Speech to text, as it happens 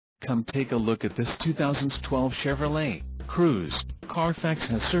Come take a look at this 2012 Chevrolet CRUZE. Carfax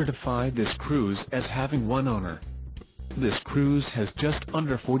has certified this CRUZE as having one owner. This CRUZE has just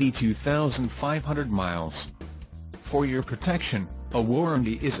under 42,500 miles. For your protection, a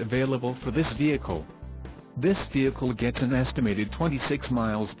warranty is available for this vehicle. This vehicle gets an estimated 26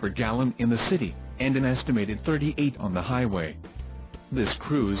 miles per gallon in the city, and an estimated 38 on the highway. This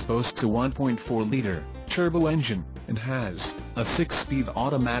CRUZE boasts a 1.4-liter turbo engine, and has a 6-speed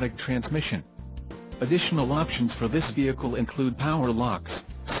automatic transmission. Additional options for this vehicle include power locks,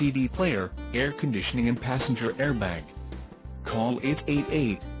 CD player, air conditioning and passenger airbag. Call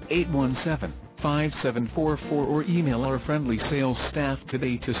 888-817-5744 or email our friendly sales staff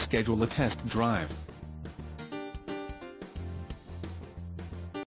today to schedule a test drive.